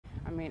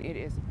mean, it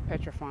is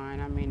petrifying.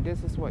 I mean,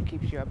 this is what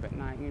keeps you up at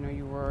night. You know,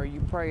 you worry,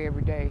 you pray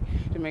every day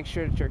to make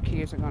sure that your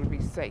kids are going to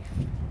be safe,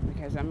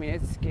 because, I mean,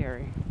 it's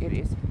scary. It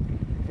is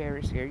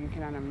very scary. You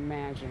cannot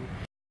imagine.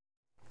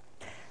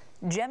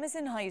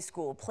 Jemison High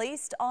School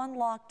placed on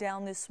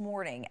lockdown this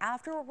morning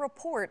after a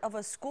report of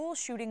a school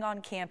shooting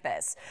on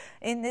campus.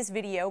 In this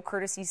video,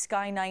 courtesy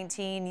Sky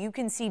 19, you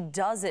can see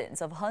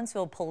dozens of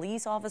Huntsville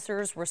police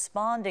officers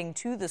responding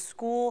to the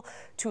school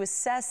to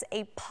assess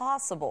a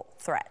possible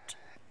threat.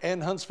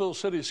 And Huntsville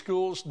City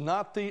Schools,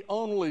 not the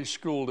only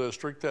school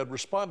district that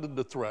responded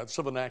to threats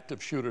of an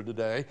active shooter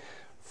today.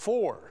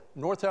 4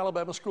 North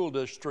Alabama school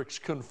districts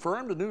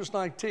confirmed to News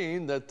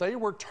 19 that they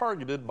were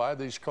targeted by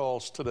these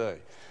calls today.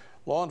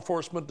 Law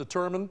enforcement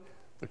determined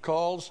the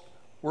calls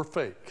were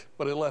fake,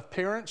 but it left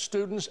parents,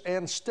 students,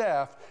 and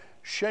staff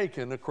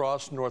shaken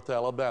across North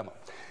Alabama.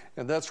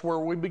 And that's where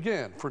we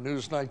begin. For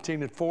News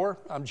 19 at 4,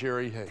 I'm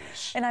Jerry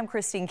Hayes. And I'm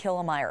Christine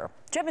Killemeyer.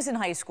 Jemison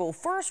High School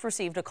first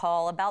received a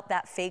call about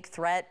that fake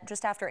threat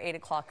just after 8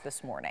 o'clock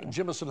this morning.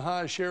 Jemison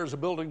High shares a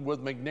building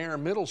with McNair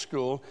Middle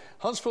School.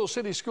 Huntsville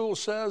City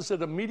Schools says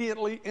it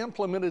immediately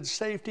implemented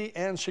safety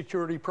and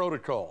security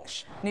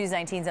protocols. News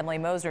 19's Emily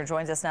Mosner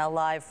joins us now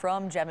live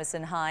from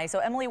Jemison High. So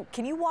Emily,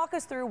 can you walk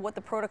us through what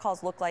the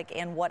protocols look like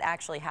and what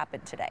actually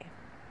happened today?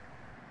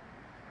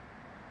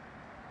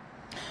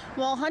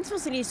 Well, Huntsville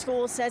City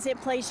Schools says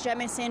it placed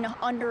Jemison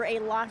under a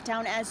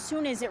lockdown as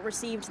soon as it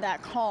received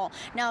that call.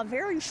 Now,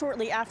 very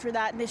shortly after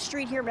that, this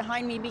street here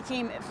behind me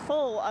became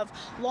full of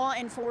law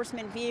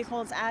enforcement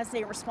vehicles as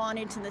they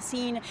responded to the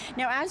scene.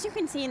 Now, as you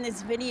can see in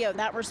this video,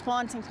 that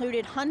response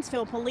included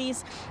Huntsville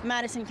Police,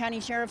 Madison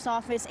County Sheriff's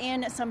Office,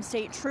 and some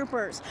state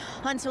troopers.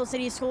 Huntsville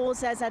City Schools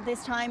says at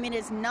this time it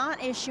is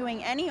not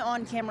issuing any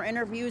on-camera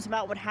interviews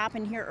about what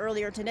happened here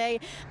earlier today,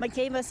 but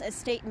gave us a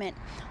statement.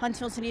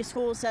 Huntsville City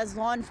Schools says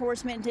law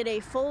enforcement did a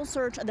full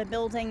search of the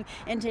building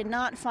and did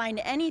not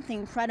find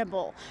anything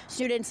credible.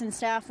 Students and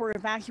staff were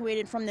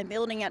evacuated from the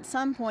building at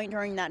some point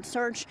during that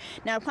search.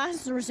 Now,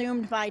 classes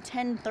resumed by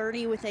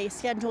 10:30 with a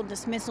scheduled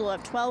dismissal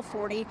of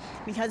 12:40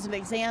 because of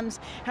exams.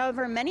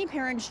 However, many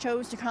parents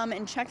chose to come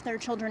and check their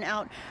children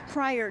out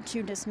prior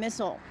to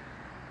dismissal.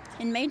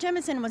 And May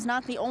Jemison was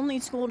not the only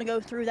school to go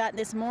through that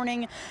this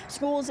morning.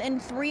 Schools in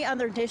 3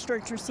 other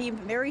districts received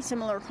very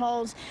similar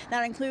calls.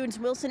 That includes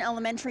Wilson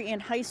Elementary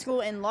and High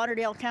School in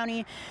Lauderdale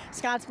County,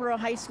 Scottsboro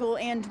High School,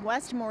 and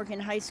West Morgan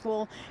High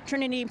School.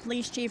 Trinity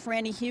Police Chief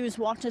Randy Hughes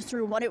walked us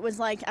through what it was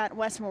like at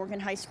West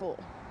Morgan High School.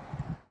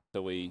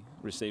 So we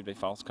received a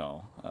false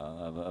call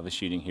of a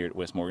shooting here at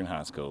West Morgan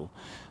High School.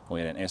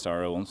 We had an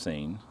SRO on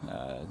scene.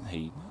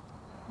 He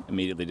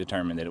immediately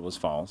determined that it was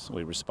false.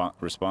 We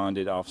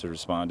responded, officers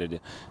responded,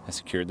 and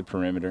secured the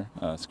perimeter,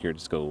 secured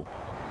the school.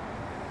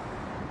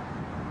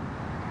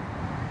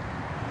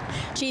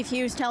 Chief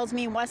Hughes tells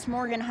me West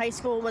Morgan High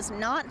School was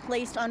not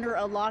placed under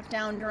a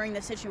lockdown during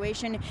the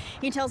situation.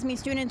 He tells me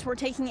students were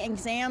taking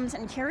exams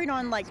and carried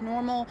on like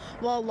normal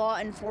while law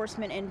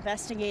enforcement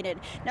investigated.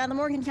 Now, the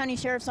Morgan County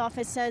Sheriff's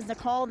Office says the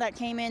call that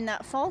came in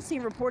that falsely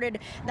reported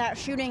that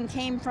shooting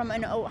came from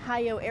an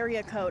Ohio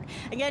area code.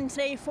 Again,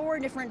 today, 4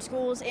 different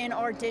schools in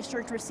our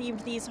district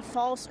received these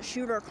false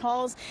shooter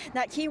calls,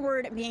 that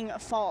keyword being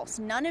false.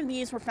 None of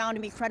these were found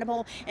to be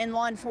credible, and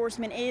law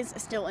enforcement is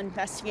still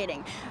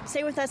investigating.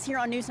 Stay with us here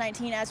on News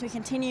 19 as we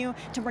continue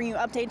to bring you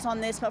updates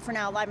on this, but for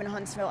now, live in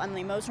Huntsville,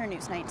 Emily Mosner,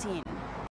 News 19.